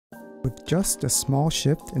with just a small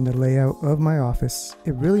shift in the layout of my office,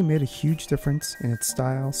 it really made a huge difference in its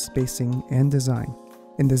style, spacing, and design.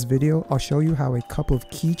 In this video, I'll show you how a couple of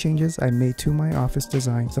key changes I made to my office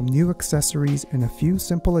design, some new accessories, and a few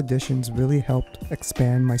simple additions really helped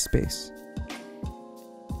expand my space.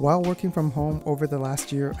 While working from home over the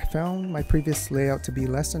last year, I found my previous layout to be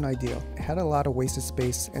less than ideal. It had a lot of wasted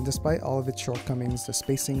space, and despite all of its shortcomings, the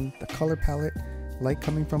spacing, the color palette, light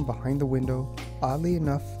coming from behind the window, oddly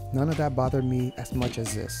enough, none of that bothered me as much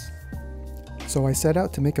as this. So I set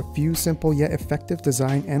out to make a few simple yet effective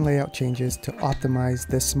design and layout changes to optimize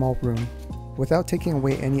this small room without taking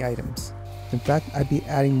away any items. In fact, I'd be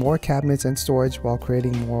adding more cabinets and storage while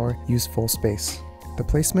creating more useful space. The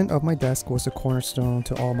placement of my desk was the cornerstone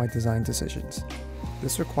to all my design decisions.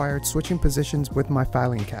 This required switching positions with my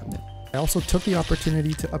filing cabinet. I also took the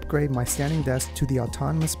opportunity to upgrade my standing desk to the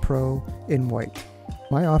Autonomous Pro in white.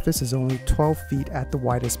 My office is only 12 feet at the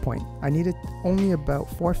widest point. I needed only about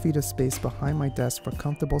 4 feet of space behind my desk for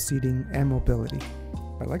comfortable seating and mobility.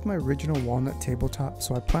 I like my original walnut tabletop,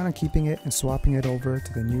 so I plan on keeping it and swapping it over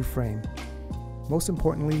to the new frame. Most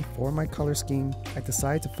importantly, for my color scheme, I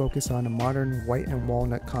decided to focus on a modern white and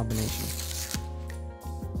walnut combination.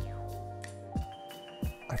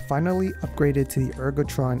 I finally upgraded to the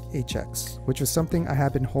Ergotron HX, which was something I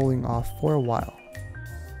had been holding off for a while.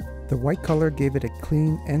 The white color gave it a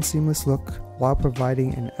clean and seamless look while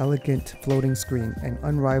providing an elegant floating screen and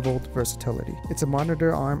unrivaled versatility. It's a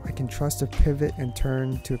monitor arm I can trust to pivot and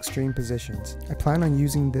turn to extreme positions. I plan on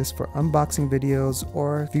using this for unboxing videos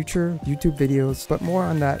or future YouTube videos, but more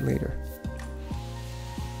on that later.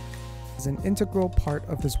 As an integral part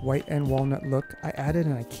of this white and walnut look, I added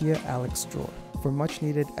an Ikea Alex drawer for much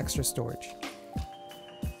needed extra storage.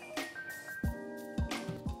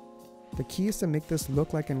 The key is to make this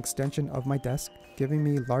look like an extension of my desk, giving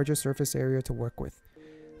me larger surface area to work with.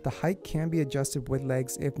 The height can be adjusted with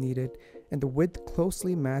legs if needed, and the width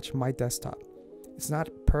closely match my desktop. It's not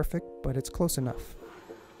perfect, but it's close enough.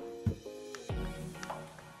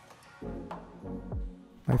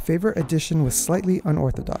 My favorite addition was slightly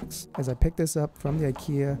unorthodox, as I picked this up from the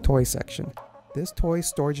IKEA toy section. This toy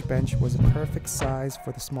storage bench was a perfect size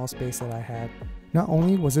for the small space that I had. Not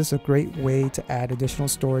only was this a great way to add additional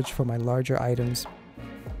storage for my larger items,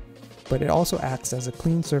 but it also acts as a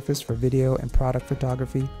clean surface for video and product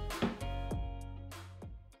photography.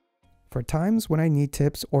 For times when I need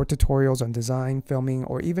tips or tutorials on design, filming,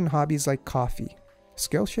 or even hobbies like coffee,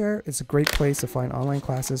 Skillshare is a great place to find online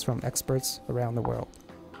classes from experts around the world.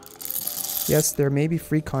 Yes, there may be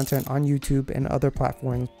free content on YouTube and other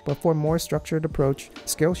platforms, but for a more structured approach,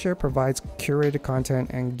 Skillshare provides curated content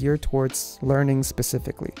and geared towards learning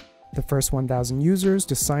specifically. The first 1,000 users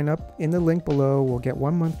to sign up in the link below will get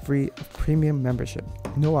 1 month free of premium membership,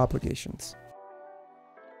 no obligations.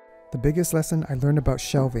 The biggest lesson I learned about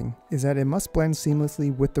shelving is that it must blend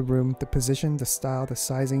seamlessly with the room. The position, the style, the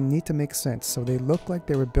sizing need to make sense so they look like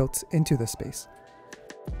they were built into the space.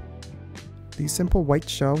 These simple white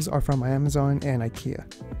shelves are from Amazon and IKEA,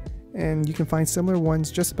 and you can find similar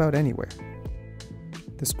ones just about anywhere.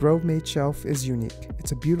 This Grove-made shelf is unique.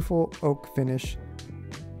 It's a beautiful oak finish,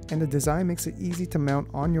 and the design makes it easy to mount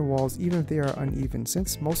on your walls even if they are uneven,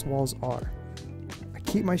 since most walls are. I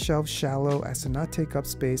keep my shelves shallow as to not take up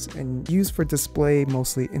space and use for display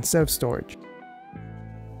mostly instead of storage.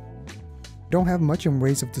 Don't have much in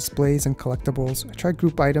ways of displays and collectibles. I try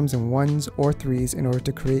group items in 1s or 3s in order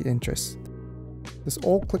to create interest. This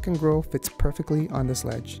old click and grow fits perfectly on this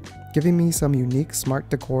ledge, giving me some unique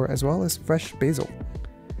smart decor as well as fresh basil.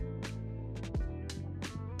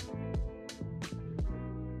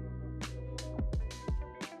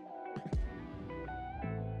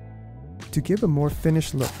 To give a more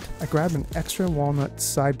finished look, I grabbed an extra walnut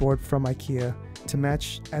sideboard from IKEA to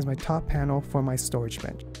match as my top panel for my storage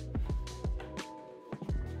bench,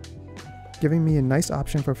 giving me a nice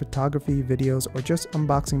option for photography, videos, or just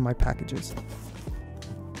unboxing my packages.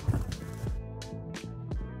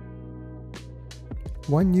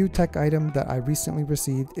 One new tech item that I recently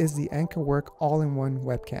received is the Anchorwork all-in-one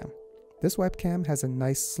webcam. This webcam has a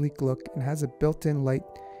nice sleek look and has a built-in light,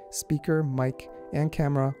 speaker, mic, and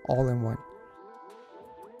camera all in one.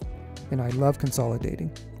 And I love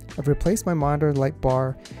consolidating. I've replaced my monitor light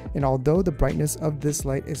bar, and although the brightness of this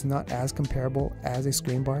light is not as comparable as a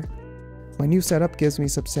screen bar, my new setup gives me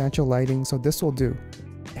substantial lighting, so this will do.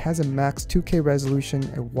 It has a max 2K resolution,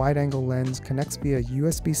 a wide-angle lens, connects via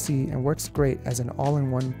USB-C, and works great as an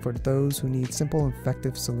all-in-one for those who need simple and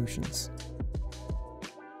effective solutions.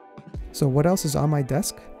 So what else is on my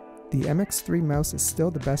desk? The MX3 mouse is still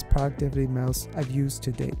the best productivity mouse I've used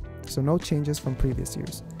to date, so no changes from previous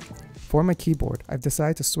years. For my keyboard, I've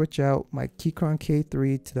decided to switch out my Keychron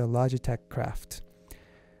K3 to the Logitech Craft,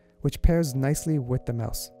 which pairs nicely with the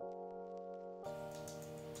mouse.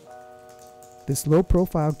 This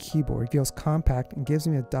low-profile keyboard feels compact and gives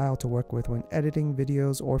me a dial to work with when editing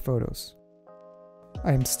videos or photos.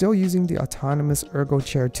 I am still using the autonomous Ergo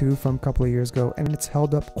Chair 2 from a couple of years ago, and it's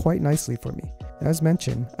held up quite nicely for me. As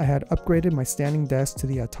mentioned, I had upgraded my standing desk to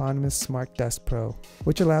the autonomous Smart Desk Pro,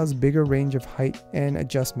 which allows bigger range of height and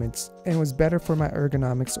adjustments and was better for my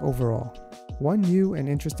ergonomics overall. One new and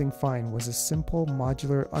interesting find was a simple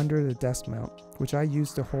modular under the desk mount, which I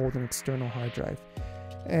use to hold an external hard drive,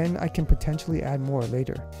 and I can potentially add more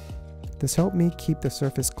later. This helped me keep the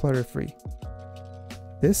surface clutter-free.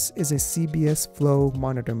 This is a CBS Flo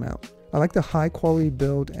Monitor Mount. I like the high quality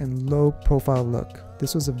build and low profile look.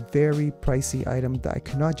 This was a very pricey item that I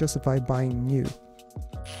could not justify buying new,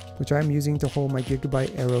 which I'm using to hold my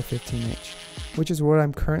Gigabyte Aero 15-inch, which is what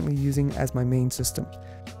I'm currently using as my main system.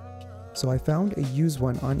 So I found a used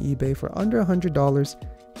one on eBay for under $100.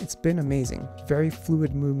 It's been amazing. Very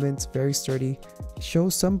fluid movements, very sturdy. It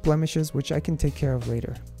shows some blemishes which I can take care of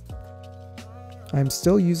later. I am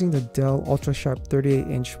still using the Dell Ultra Sharp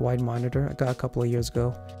 38-inch wide monitor I got a couple of years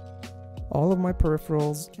ago. All of my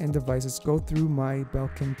peripherals and devices go through my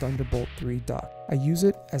Belkin Thunderbolt 3 dock. I use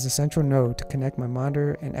it as a central node to connect my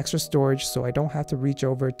monitor and extra storage so I don't have to reach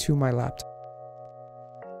over to my laptop.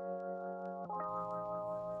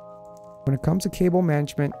 When it comes to cable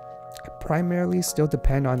management, I primarily still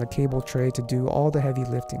depend on the cable tray to do all the heavy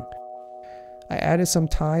lifting. I added some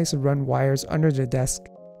ties to run wires under the desk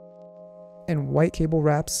and white cable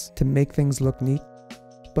wraps to make things look neat.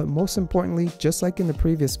 But most importantly, just like in the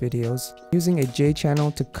previous videos, using a J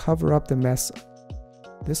channel to cover up the mess.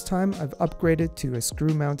 This time I've upgraded to a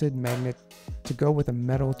screw mounted magnet to go with a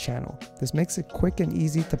metal channel. This makes it quick and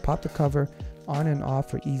easy to pop the cover on and off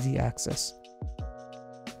for easy access.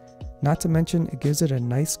 Not to mention, it gives it a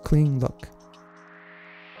nice clean look.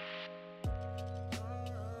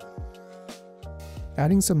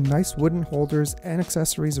 Adding some nice wooden holders and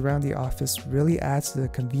accessories around the office really adds to the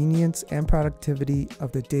convenience and productivity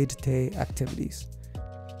of the day-to-day activities.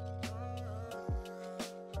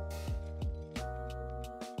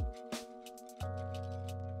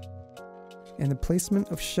 And the placement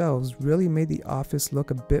of shelves really made the office look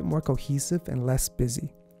a bit more cohesive and less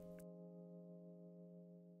busy.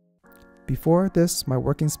 Before this, my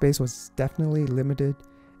working space was definitely limited.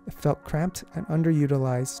 It felt cramped and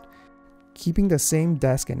underutilized. Keeping the same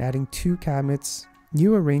desk and adding 2 cabinets,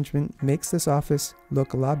 new arrangement makes this office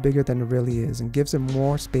look a lot bigger than it really is and gives it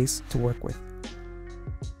more space to work with.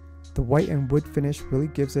 The white and wood finish really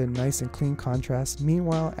gives it a nice and clean contrast,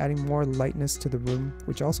 meanwhile adding more lightness to the room,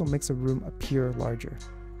 which also makes the room appear larger.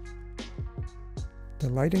 The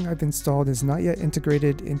lighting I've installed is not yet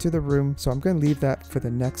integrated into the room, so I'm going to leave that for the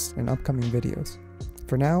next and upcoming videos.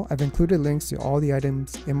 For now, I've included links to all the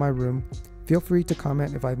items in my room. Feel free to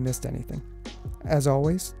comment if I've missed anything. As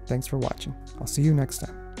always, thanks for watching. I'll see you next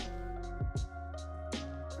time.